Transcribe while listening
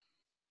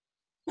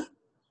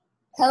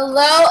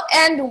Hello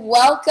and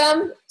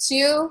welcome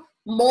to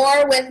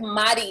More with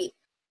Mari.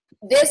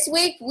 This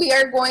week we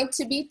are going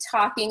to be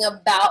talking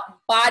about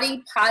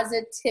body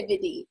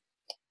positivity.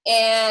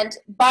 And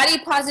body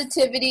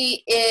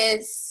positivity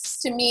is,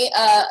 to me,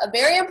 a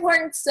very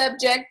important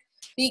subject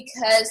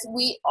because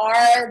we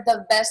are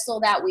the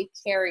vessel that we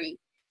carry.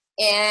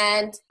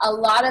 And a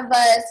lot of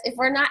us, if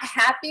we're not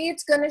happy,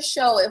 it's going to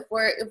show. If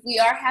we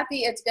are happy,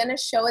 it's going to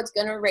show. It's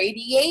going to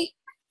radiate.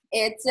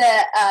 It's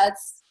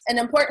an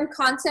important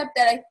concept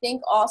that I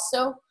think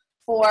also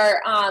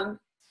for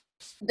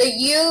the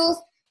youth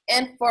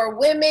and for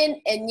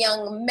women and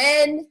young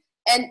men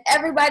and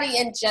everybody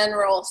in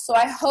general. So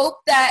I hope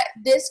that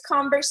this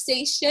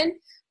conversation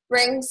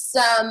brings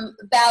some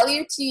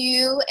value to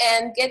you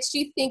and gets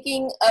you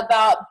thinking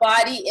about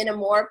body in a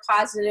more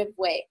positive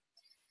way.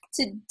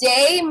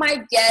 Today,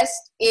 my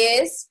guest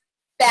is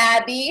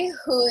Fabi,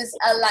 who's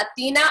a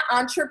Latina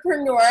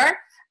entrepreneur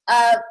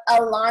of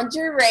a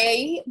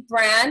lingerie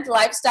brand,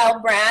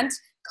 lifestyle brand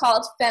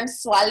called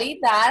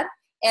Femsualidad,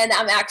 and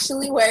I'm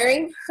actually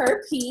wearing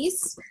her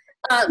piece,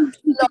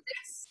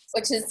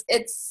 which is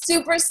it's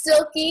super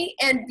silky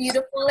and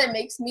beautiful. It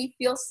makes me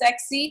feel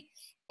sexy,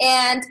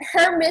 and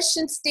her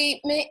mission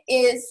statement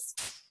is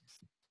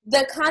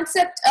the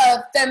concept of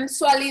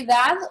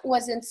Femsualidad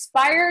was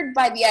inspired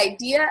by the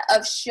idea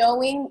of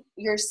showing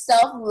your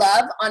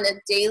self-love on a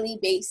daily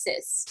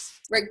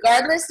basis,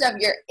 regardless of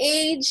your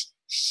age,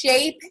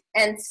 shape,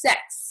 and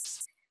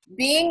sex.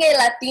 Being a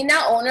Latina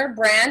owner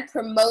brand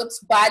promotes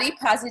body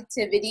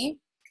positivity.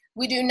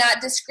 We do not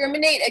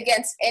discriminate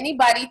against any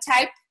body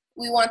type.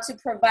 We want to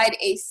provide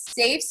a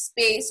safe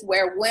space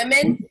where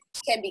women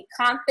can be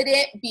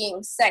confident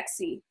being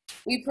sexy.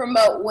 We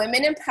promote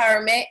women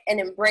empowerment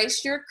and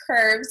embrace your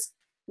curves.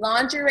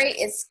 Lingerie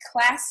is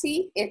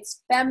classy,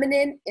 it's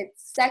feminine,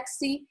 it's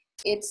sexy,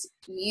 it's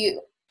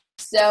you.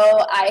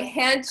 So I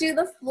hand you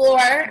the floor.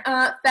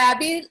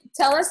 Fabi,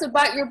 tell us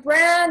about your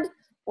brand,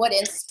 what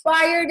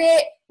inspired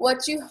it,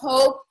 what you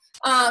hope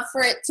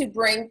for it to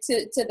bring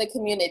to the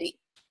community.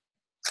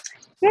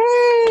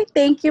 Yay!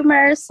 Thank you,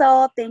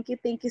 Marisol. Thank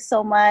you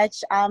so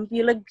much.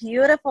 You look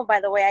beautiful, by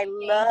the way. I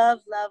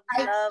love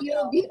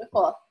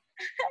beautiful.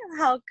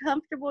 how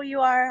comfortable you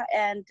are,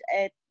 and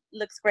it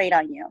looks great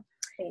on you.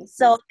 Thanks.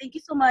 So thank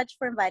you so much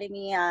for inviting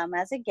me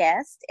as a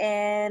guest.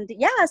 And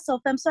yeah, so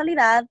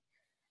Femsualidad,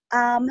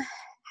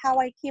 how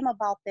I came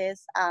about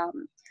this,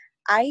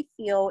 I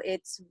feel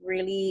it's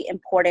really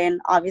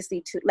important,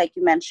 obviously, to, like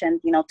you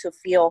mentioned, to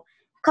feel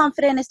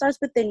confident. It starts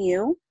within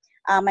you.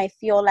 I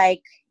feel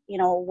like,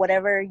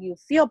 whatever you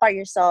feel about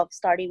yourself,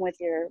 starting with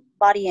your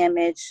body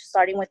image,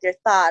 starting with your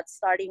thoughts,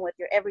 starting with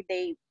your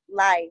everyday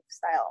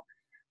lifestyle.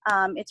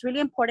 It's really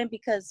important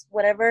because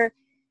whatever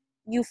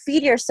you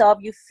feed yourself,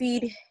 you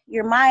feed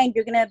your mind,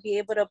 you're going to be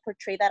able to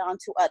portray that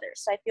onto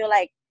others. So I feel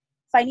like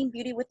finding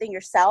beauty within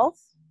yourself,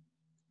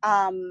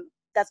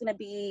 that's going to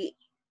be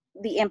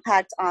the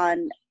impact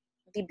on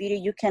the beauty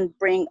you can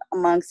bring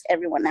amongst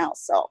everyone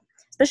else. So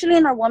especially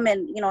in our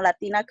women,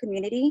 Latina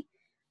community,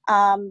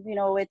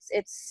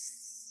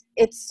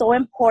 it's so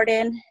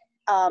important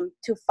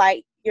to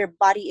fight your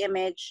body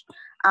image,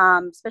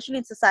 especially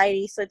in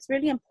society. So it's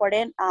really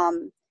important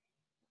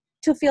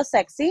to feel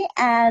sexy.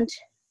 And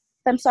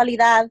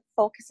Femsualidad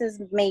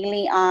focuses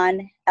mainly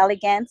on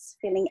elegance,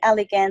 feeling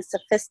elegant,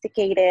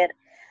 sophisticated.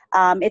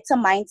 It's a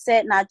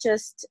mindset, not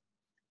just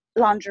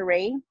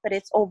lingerie, but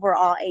it's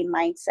overall a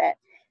mindset.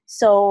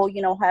 So,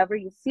 however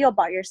you feel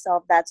about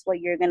yourself, that's what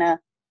you're going to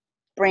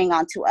bring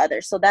onto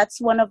others. So that's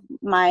one of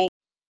my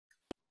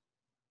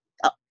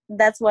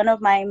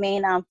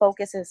main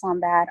focuses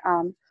on that.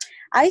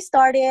 I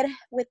started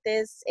with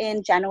this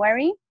in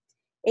January.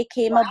 It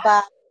came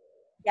about,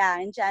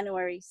 in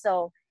January.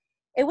 So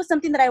it was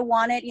something that I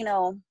wanted,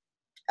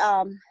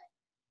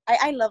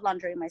 I love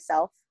lingerie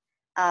myself.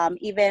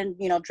 Even,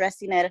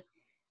 dressing it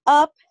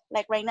up.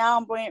 Like right now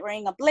I'm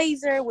wearing a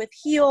blazer with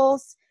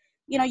heels.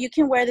 You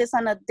can wear this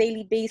on a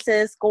daily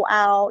basis, go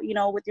out,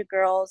 with your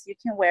girls, you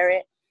can wear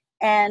it.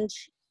 And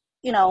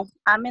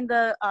I'm in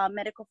the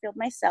medical field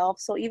myself.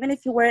 So even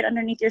if you wear it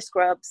underneath your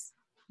scrubs.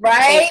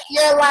 Right?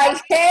 You're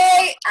like,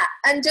 hey,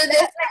 under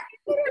this.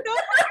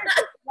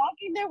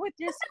 Walking there with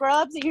your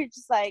scrubs and you're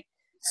just like,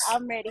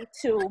 I'm ready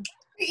to.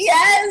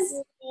 Yes.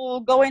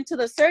 Go into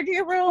the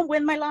surgery room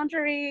with my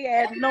lingerie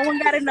and no one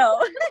got to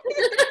know.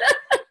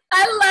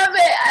 I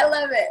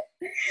love it.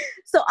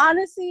 So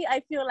honestly,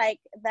 I feel like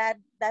that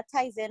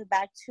ties in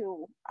back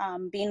to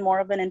being more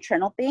of an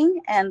internal thing.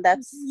 And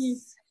that's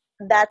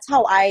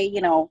how I,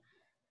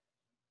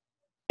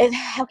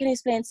 how can I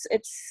explain?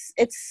 It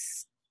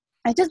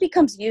just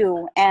becomes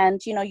you, and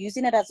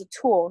using it as a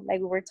tool, like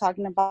we were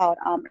talking about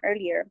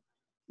earlier.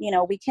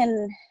 We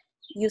can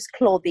use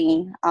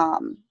clothing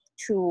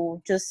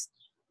to just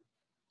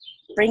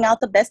bring out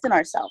the best in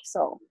ourselves.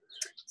 So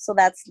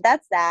that's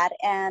that.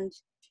 And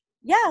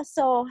yeah,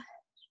 so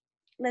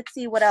let's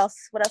see what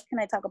else can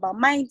I talk about.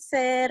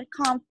 Mindset,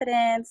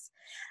 confidence,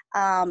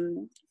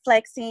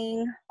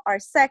 flexing our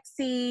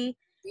sexy.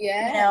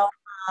 Yeah.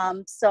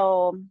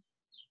 So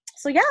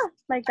yeah,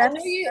 like that's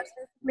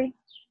basically.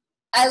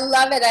 I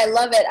love it. I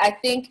love it. I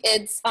think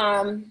it's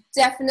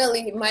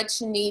definitely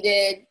much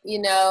needed.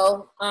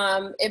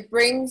 It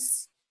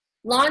brings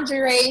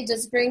lingerie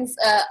just brings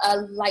a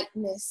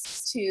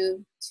lightness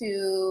to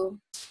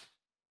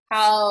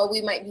how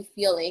we might be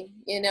feeling.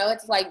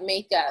 It's like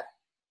makeup.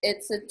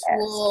 It's a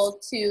tool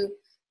to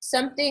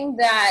something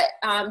that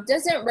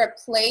doesn't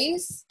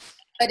replace,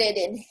 but it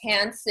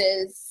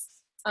enhances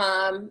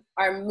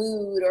our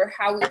mood or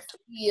how we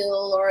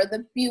feel or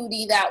the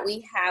beauty that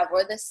we have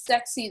or the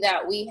sexy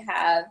that we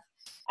have.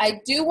 I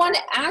do want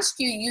to ask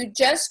you, you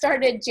just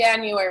started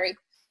January.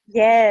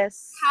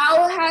 Yes.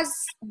 How has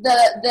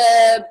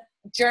the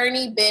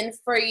journey been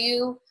for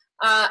you?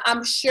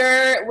 I'm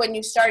sure when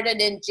you started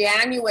in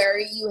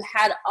January, you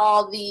had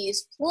all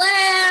these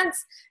plans,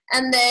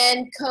 and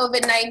then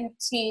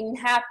COVID-19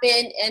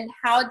 happened. And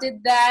how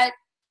did that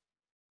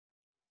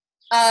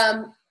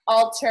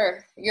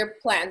alter your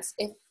plans,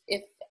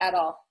 if at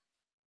all?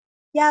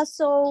 Yeah,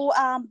 so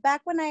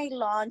back when I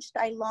launched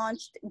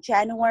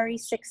January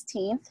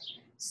 16th.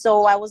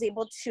 So I was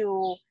able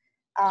to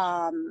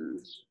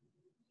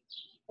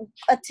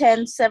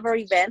attend several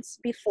events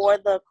before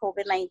the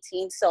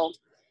COVID-19. So,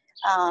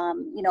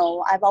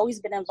 I've always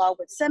been involved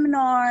with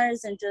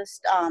seminars and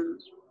just,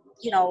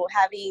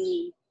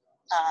 having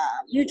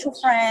mutual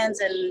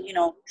friends and,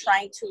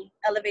 trying to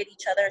elevate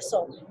each other.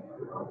 So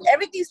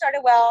everything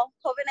started well.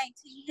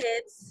 COVID-19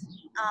 hits.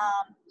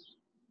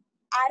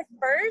 At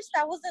first,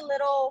 I was a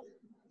little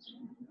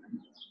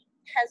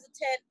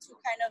hesitant to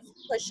kind of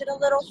push it a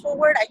little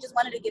forward. I just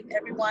wanted to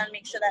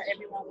make sure that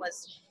everyone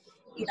was,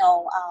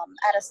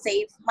 at a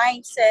safe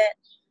mindset.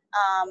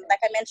 Like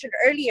I mentioned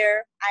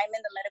earlier, I'm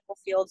in the medical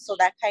field, so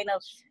that kind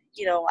of,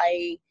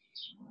 I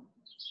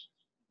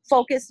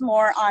focus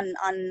more on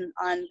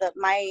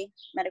my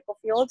medical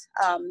field,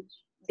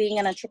 being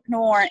an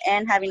entrepreneur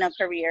and having a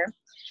career.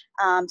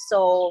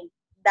 So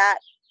that,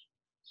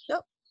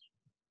 oh,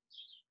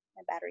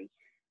 my battery.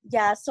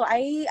 Yeah, so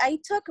I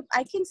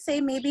can say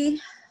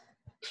maybe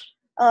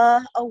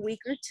a week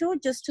or two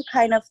just to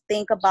kind of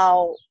think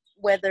about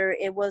whether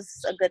it was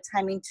a good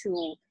timing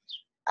to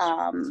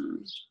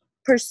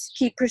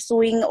keep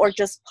pursuing or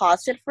just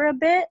pause it for a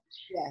bit.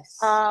 Yes.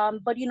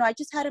 But I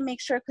just had to make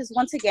sure, because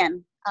once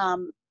again,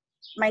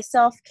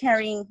 myself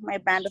carrying my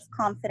brand of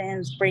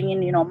confidence,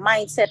 bringing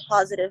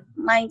positive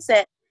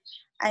mindset.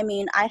 I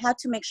mean, I had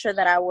to make sure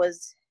that I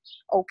was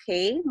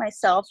okay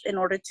myself in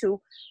order to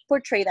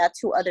portray that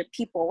to other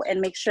people and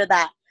make sure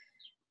that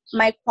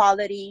my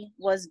quality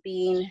was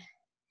being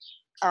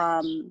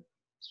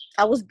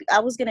I was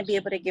gonna be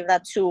able to give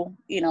that to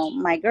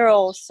my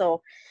girls.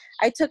 So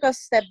I took a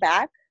step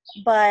back,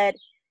 but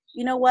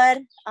you know what?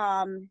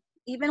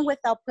 Even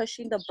without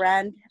pushing the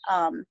brand,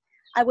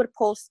 I would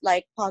post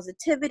like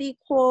positivity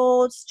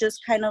quotes, just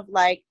kind of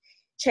like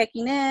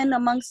checking in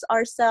amongst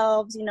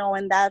ourselves,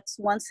 and that's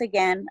once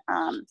again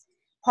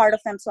part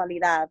of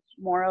Femsualidad,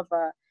 more of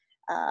a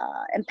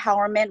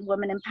empowerment,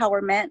 women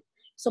empowerment.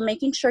 So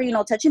making sure,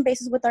 touching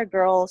bases with our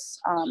girls,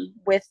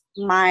 with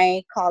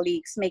my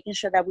colleagues, making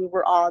sure that we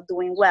were all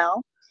doing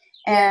well.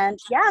 And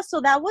so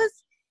that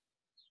was,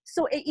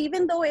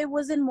 even though it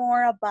wasn't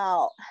more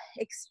about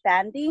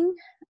expanding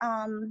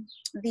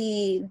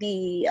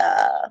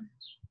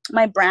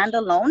my brand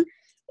alone,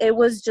 it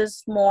was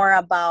just more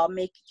about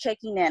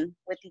checking in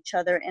with each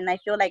other. And I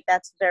feel like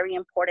that's very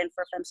important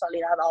for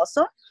Femsualidad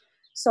also.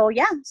 So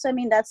I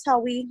mean, that's how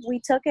we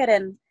took it.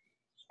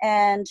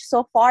 And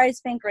so far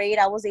it's been great.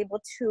 I was able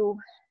to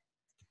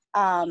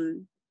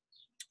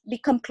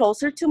become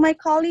closer to my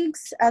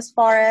colleagues as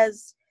far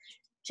as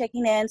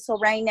checking in. So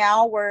right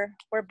now we're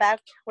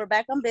back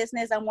on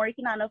business. I'm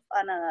working on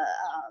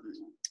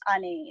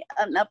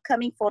an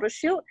upcoming photo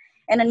shoot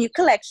and a new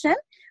collection,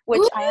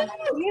 which I am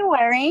actually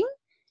wearing.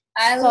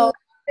 I love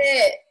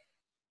it.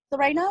 So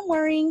right now I'm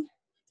wearing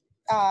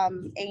a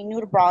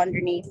nude bra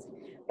underneath.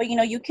 But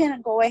you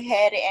can go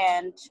ahead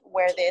and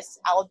wear this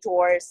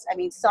outdoors. I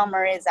mean,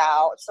 summer is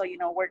out, so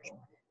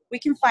we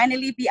can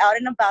finally be out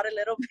and about a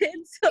little bit.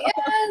 So,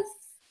 yes.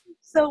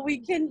 So we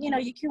can,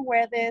 you can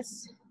wear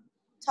this,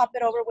 top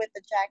it over with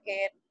the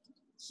jacket,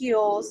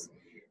 heels.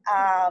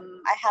 I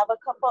have a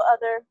couple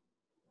other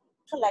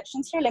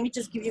collections here. Let me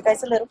just give you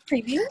guys a little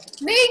preview.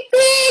 Sneak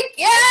peek,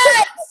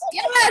 yes,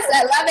 yes,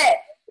 I love it.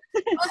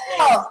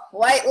 Oh,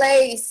 white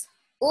lace.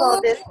 Ooh.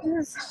 So this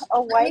is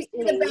a white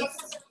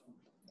lace.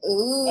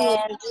 Ooh,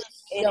 and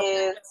it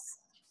is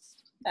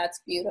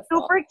that's beautiful,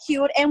 super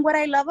cute. And what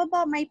I love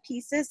about my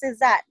pieces is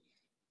that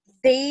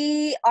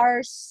they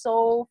are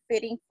so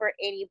fitting for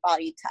any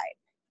body type.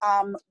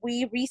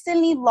 We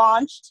recently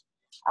launched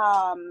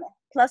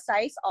plus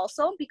size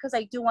also, because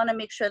I do want to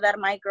make sure that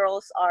my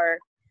girls are,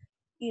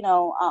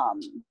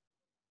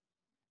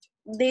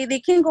 they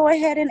can go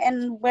ahead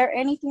and wear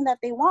anything that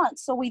they want.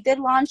 So we did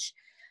launch.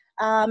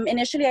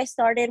 Initially, I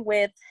started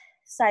with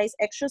size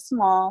extra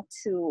small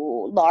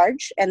to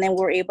large, and then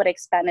we're able to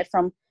expand it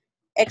from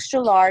extra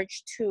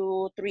large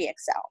to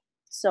 3XL.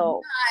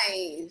 So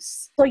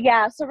nice.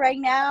 So right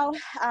now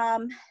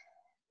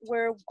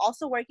we're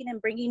also working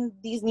and bringing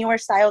these newer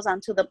styles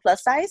onto the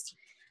plus size.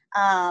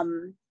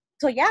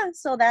 So yeah,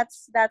 so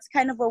that's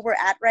kind of where we're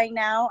at right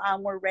now.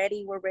 We're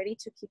ready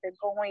to keep it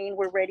going.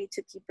 We're ready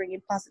to keep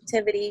bringing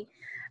positivity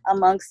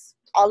amongst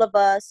all of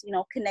us,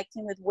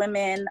 connecting with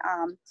women.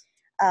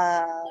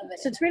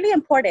 So it's really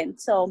important.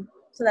 So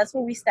that's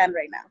where we stand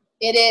right now.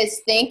 It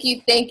is. Thank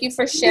you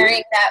for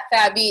sharing that,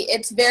 Fabi.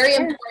 It's very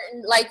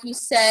important, like you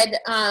said,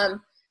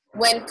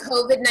 when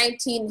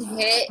COVID-19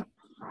 hit,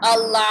 a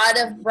lot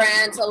of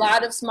brands, a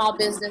lot of small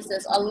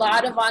businesses, a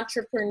lot of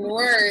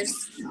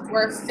entrepreneurs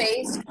were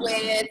faced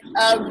with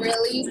a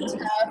really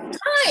tough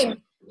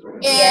time.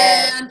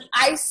 And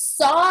I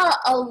saw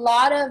a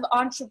lot of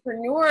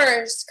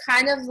entrepreneurs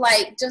kind of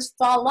like just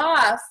fall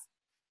off.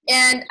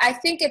 And I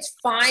think it's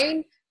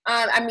fine.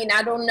 I mean,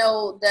 I don't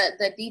know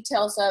the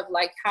details of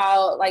like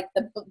how, like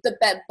the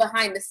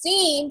behind the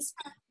scenes,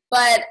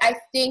 but I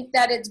think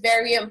that it's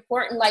very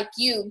important. Like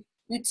you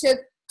took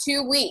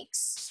 2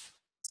 weeks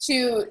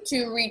to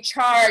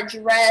recharge,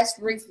 rest,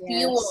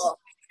 refuel,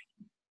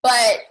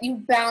 but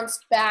you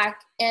bounced back,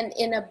 and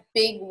in a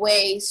big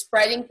way,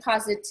 spreading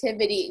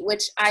positivity,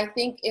 which I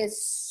think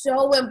is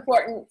so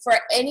important for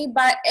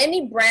anybody,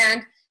 any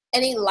brand,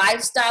 any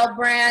lifestyle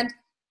brand,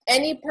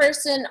 any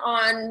person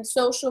on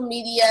social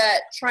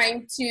media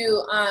trying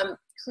to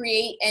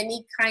create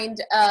any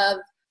kind of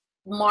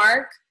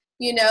mark,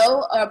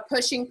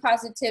 pushing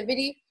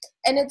positivity.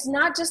 And it's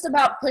not just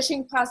about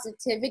pushing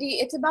positivity,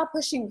 it's about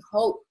pushing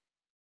hope,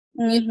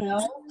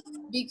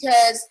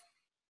 because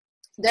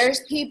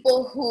there's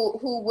people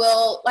who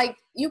will, like,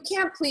 you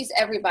can't please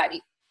everybody.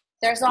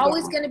 There's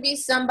always going to be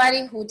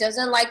somebody who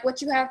doesn't like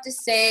what you have to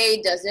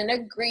say, doesn't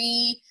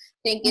agree,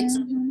 think it's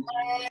too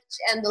much,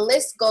 and the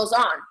list goes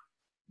on.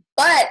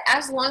 But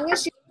as long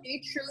as you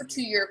stay true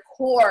to your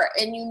core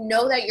and you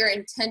know that your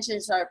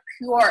intentions are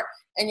pure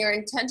and your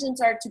intentions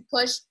are to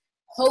push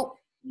hope,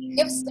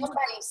 give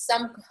somebody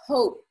some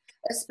hope,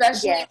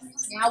 especially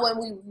now when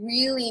we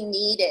really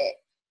need it.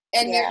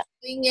 And you're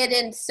doing it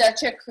in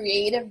such a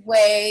creative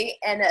way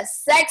and a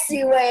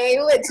sexy way,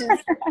 which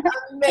is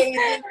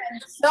amazing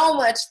and so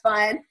much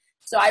fun.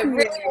 So I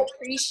really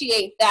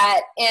appreciate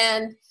that.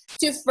 And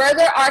to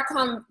further our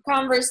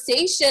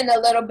conversation a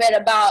little bit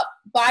about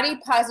body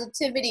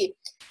positivity,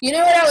 you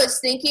know what I was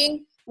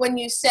thinking when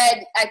you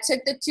said I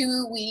took the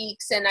 2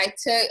 weeks and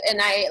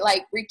I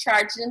like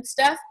recharged and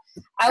stuff?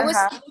 I was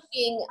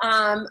thinking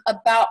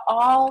about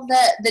all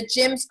the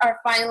gyms are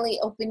finally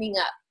opening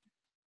up.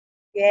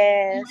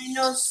 Yes. I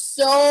know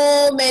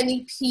so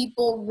many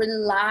people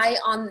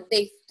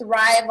they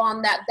thrive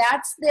on that.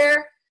 That's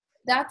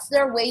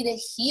their way to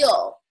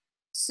heal.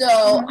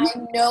 So I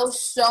know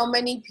so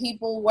many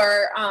people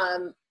were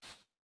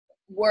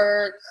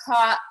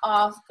caught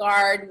off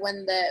guard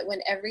when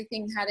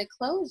everything had to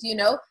close.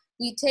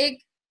 We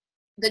take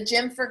the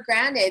gym for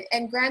granted,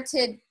 and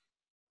granted,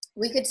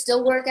 we could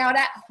still work out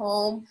at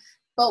home,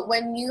 but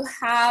when you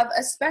have,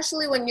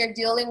 especially when you're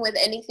dealing with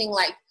anything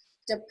like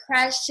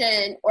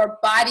depression or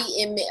body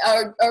image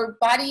or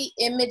body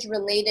image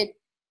related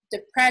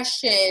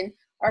depression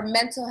or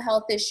mental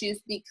health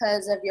issues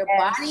because of your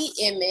body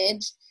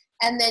image,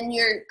 and then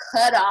you're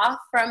cut off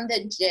from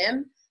the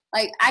gym.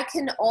 Like I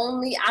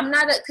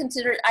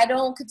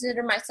don't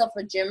consider myself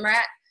a gym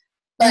rat,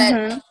 but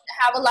I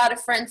have a lot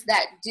of friends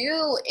that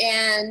do,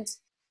 and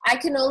I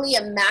can only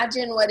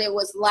imagine what it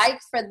was like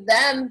for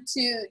them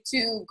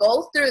to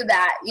go through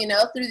that,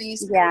 through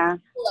these couple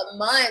of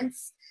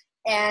months,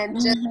 and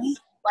just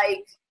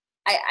like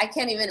I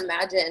can't even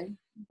imagine.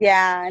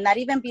 Yeah, and not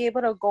even be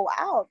able to go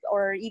out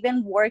or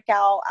even work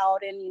out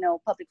in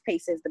public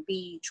places, the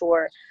beach,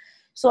 or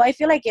so. I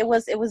feel like it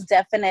was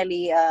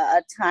definitely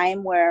a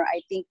time where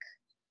I think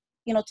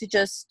to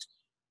just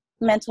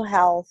mental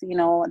health,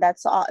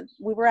 that's all.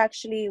 We were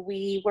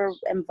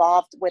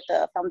involved with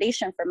the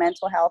Foundation for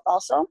Mental Health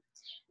also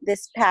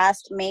this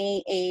past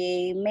May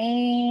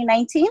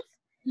 19th.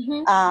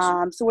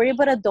 So we're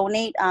able to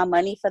donate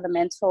money for the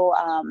Mental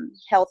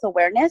Health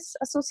Awareness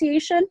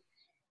Association.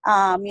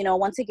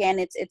 Once again,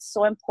 it's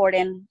so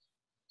important.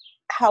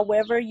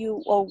 However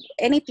or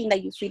anything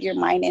that you feed your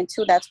mind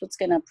into, that's what's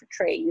going to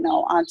portray,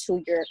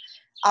 onto your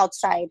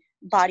outside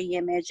body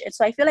image. And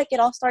so I feel like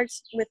it all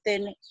starts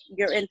within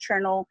your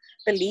internal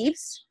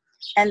beliefs.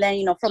 And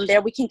then, from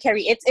there we can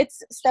carry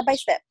it's step by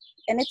step.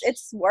 And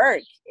it's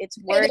work. It's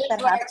work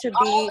that has to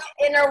be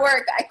inner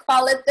work. I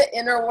call it the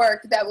inner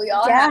work that we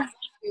all have to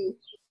do.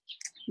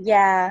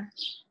 Yeah.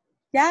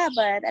 Yeah,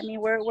 but I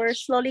mean we're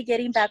slowly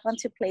getting back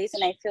onto place,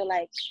 and I feel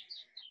like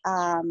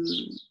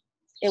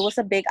it was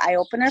a big eye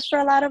opener for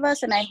a lot of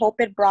us, and I hope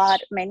it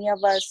brought many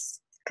of us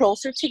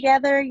closer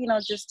together,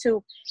 just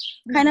to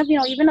kind of,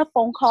 even a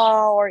phone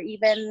call or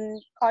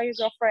even call your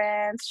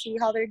girlfriends, see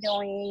how they're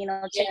doing,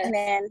 checking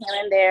in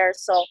here and there.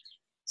 So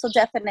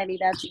definitely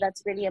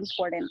that's really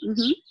important.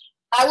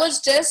 I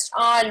was just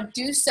on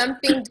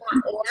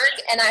DoSomething.org,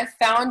 and I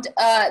found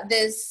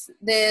this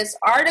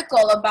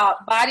article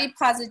about body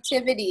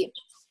positivity.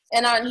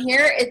 And on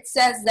here it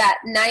says that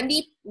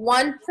 91%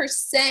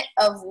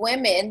 of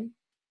women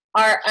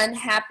are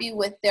unhappy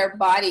with their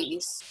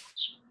bodies.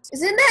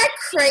 Isn't that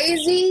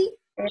crazy?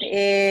 It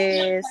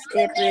is.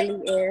 It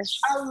really is.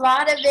 A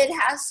lot of it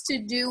has to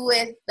do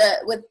with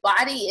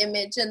body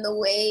image and the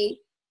way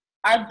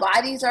our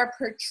bodies are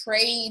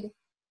portrayed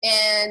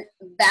and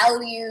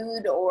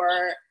valued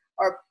or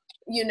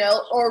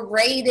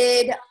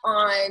rated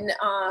in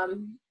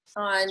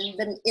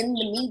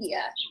the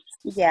media.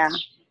 Yeah.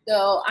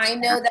 So I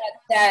know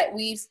that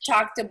we've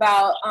talked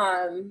about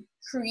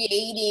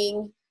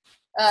creating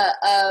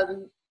a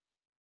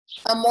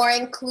more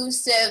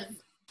inclusive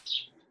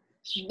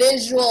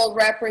visual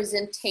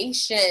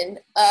representation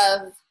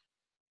of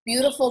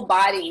beautiful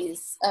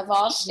bodies of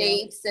all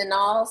shapes and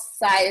all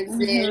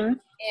sizes,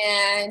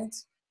 and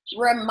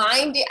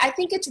I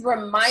think it's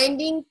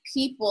reminding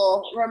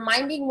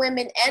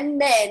women and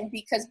men,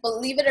 because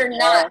believe it or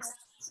not,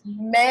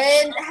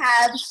 men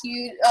have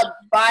huge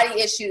body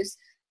issues.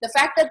 The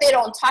fact that they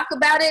don't talk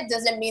about it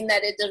doesn't mean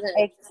that it doesn't.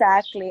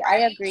 Exactly. I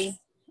agree.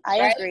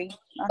 I agree.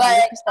 100%,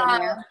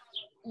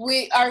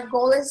 but our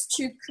goal is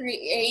to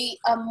create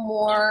a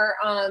more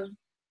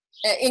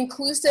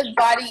inclusive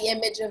body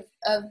image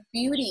of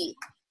beauty,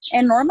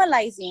 and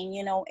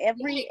normalizing,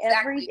 every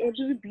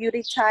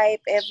beauty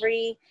type,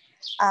 every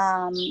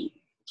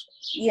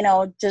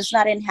just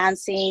not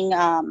enhancing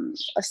a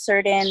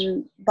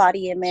certain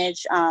body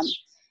image.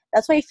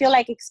 That's why I feel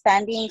like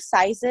expanding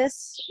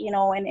sizes,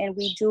 and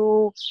we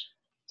do.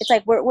 It's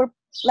like we're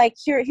like,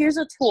 here's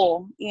a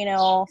tool,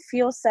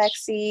 feel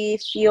sexy,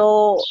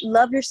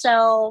 love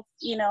yourself,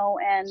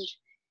 and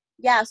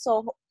yeah.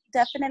 So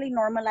definitely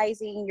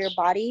normalizing your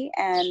body,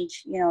 and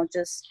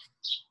just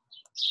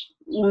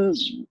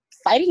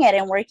fighting it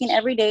and working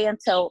every day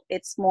until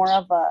it's more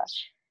of a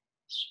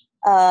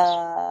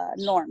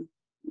norm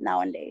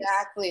nowadays.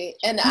 Exactly.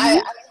 And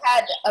I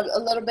had a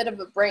little bit of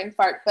a brain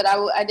fart, but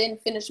I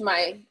didn't finish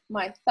my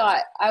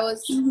thought. I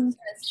was going to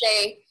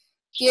say,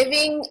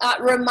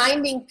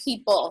 reminding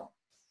people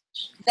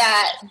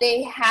that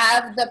they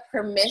have the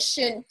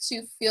permission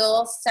to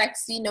feel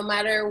sexy no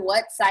matter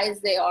what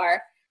size they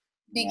are,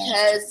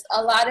 because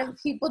a lot of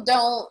people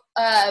don't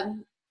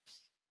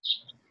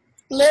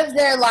live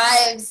their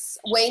lives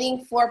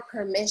waiting for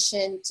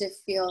permission to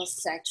feel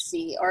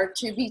sexy or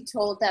to be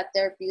told that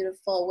they're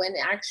beautiful, when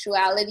in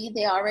actuality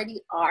they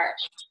already are.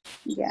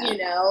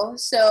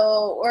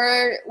 So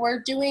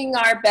we're doing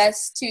our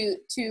best to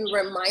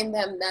remind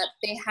them that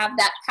they have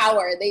that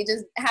power. They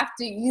just have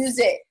to use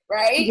it,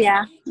 right?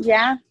 Yeah,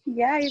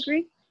 I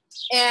agree.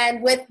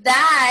 And with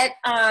that,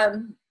 I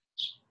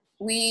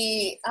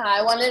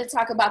wanted to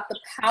talk about the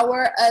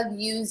power of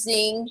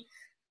using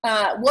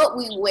what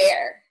we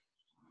wear.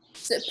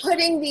 So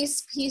putting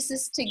these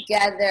pieces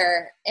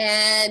together,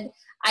 and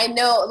I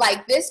know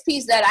like this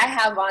piece that I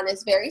have on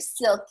is very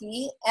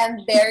silky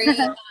and very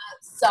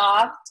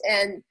soft,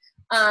 and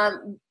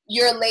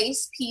your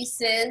lace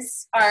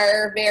pieces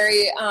are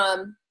very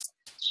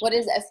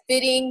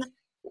fitting.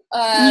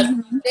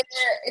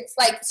 It's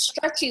like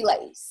stretchy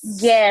lace.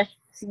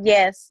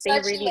 Yes, they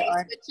really lace,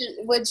 are.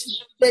 Which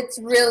fits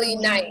really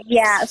nice.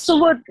 Yeah.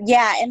 So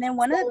and then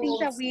one of the things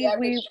that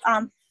we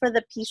for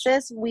the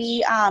pieces,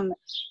 we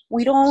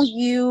don't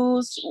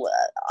use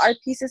our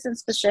pieces in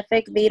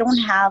specific. They don't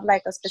have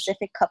like a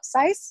specific cup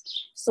size,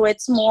 so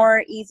it's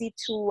more easy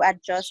to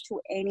adjust to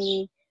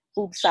any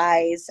boob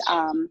size.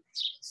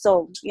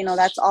 So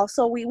that's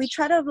also we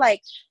try to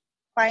like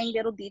find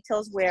little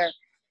details where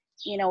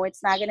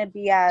it's not gonna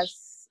be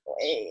as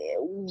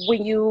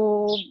when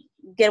you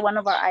get one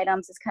of our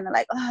items, it's kind of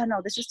like, oh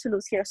no, this is too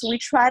loose here. So we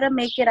try to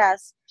make it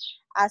as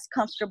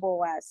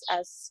comfortable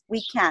as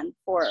we can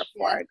for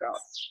our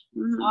girls.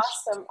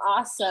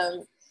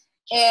 Awesome.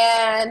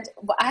 And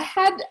I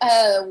had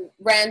a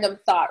random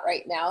thought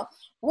right now.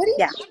 What do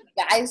you think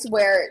guys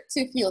wear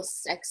to feel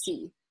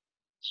sexy?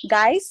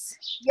 Guys?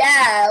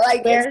 Yeah,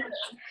 like I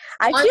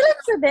feel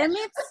like for them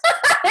it's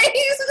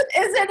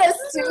is it a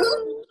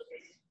suit?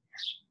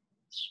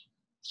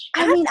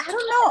 I mean, I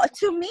don't know.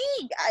 To me,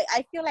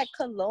 I feel like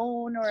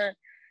cologne or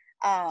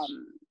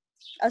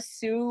a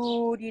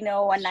suit,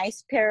 a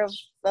nice pair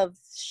of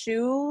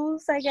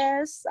shoes, I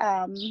guess.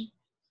 I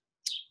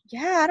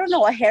don't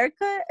know, a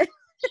haircut.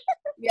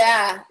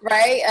 Yeah,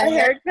 right? A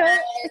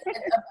haircut.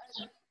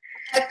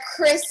 A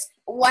crisp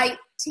white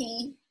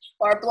tee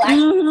or black tee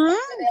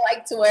that they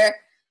like to wear.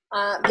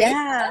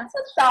 That's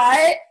a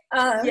thought.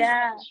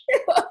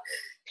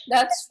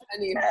 That's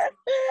funny.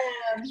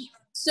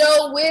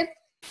 So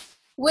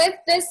with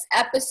this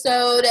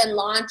episode and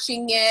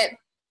launching it,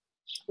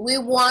 we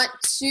want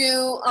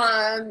to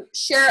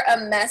share a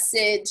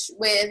message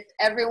with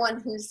everyone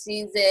who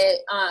sees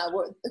it,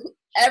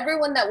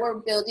 everyone that we're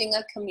building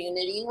a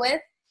community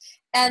with,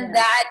 and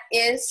that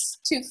is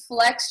to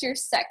flex your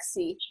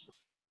sexy.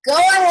 Go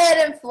ahead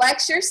and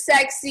flex your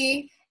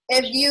sexy.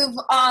 If you've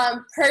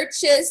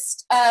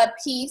purchased a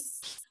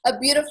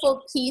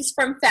beautiful piece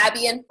from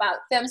Fabi and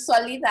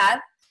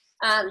Femsualidad,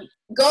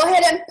 go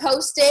ahead and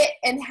post it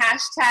and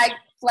hashtag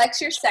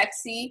flex your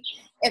sexy.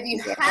 If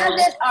you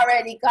haven't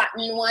already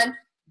gotten one,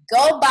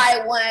 go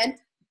buy one.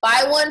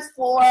 Buy one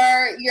for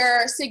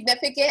your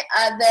significant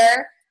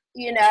other.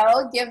 Give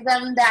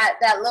them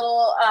that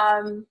little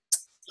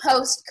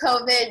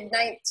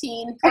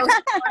post-COVID-19,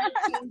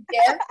 post-quarantine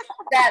gift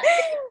that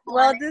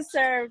well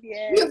deserved,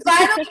 yes. you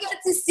finally get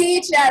to see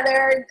each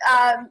other.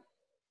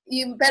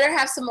 You better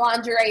have some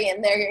lingerie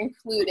in there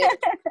included.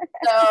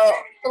 So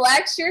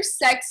Flex Your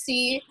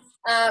Sexy.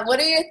 What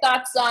are your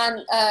thoughts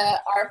on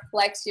our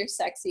Flex Your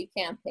Sexy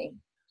campaign?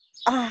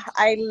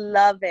 I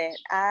love it.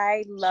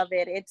 I love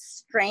it.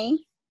 It's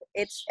strength.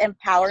 It's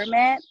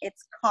empowerment.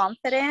 It's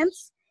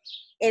confidence.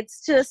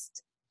 It's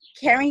just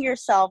carrying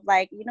yourself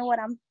like, you know what,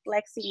 I'm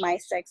flexing my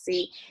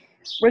sexy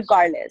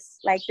regardless.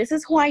 Like, this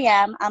is who I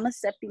am. I'm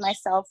accepting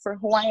myself for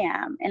who I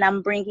am, and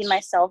I'm bringing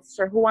myself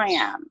for who I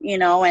am, you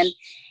know,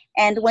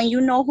 and when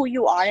you know who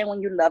you are and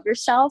when you love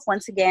yourself,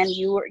 once again,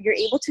 you're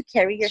able to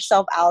carry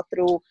yourself out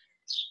through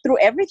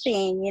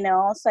everything, you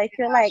know. So I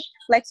feel like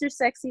Flex Your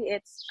Sexy,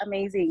 it's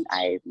amazing.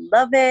 I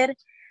love it.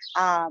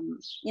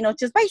 You know,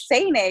 just by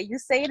saying it, you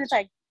say it, it's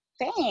like,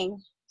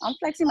 dang, I'm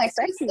flexing my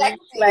sexy.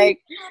 Like,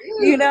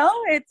 you know,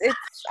 it's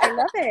I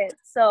love it.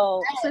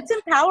 So it's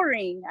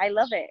empowering. I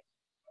love it.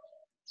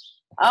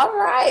 All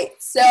right.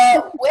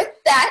 So with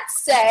that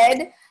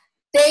said,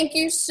 thank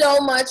you so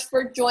much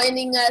for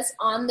joining us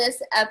on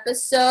this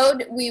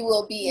episode. We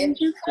will be in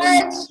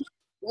touch.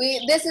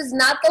 This is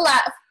not the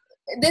last.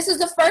 This is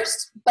the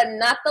first, but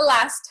not the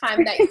last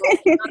time that you will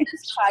be on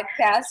this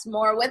podcast,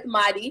 More with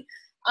Mari.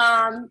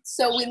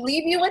 So we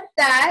leave you with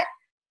that.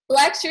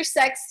 Flex Your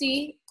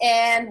Sexy,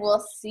 and we'll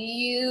see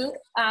you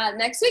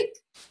next week.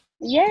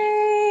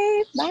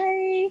 Yay!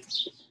 Bye.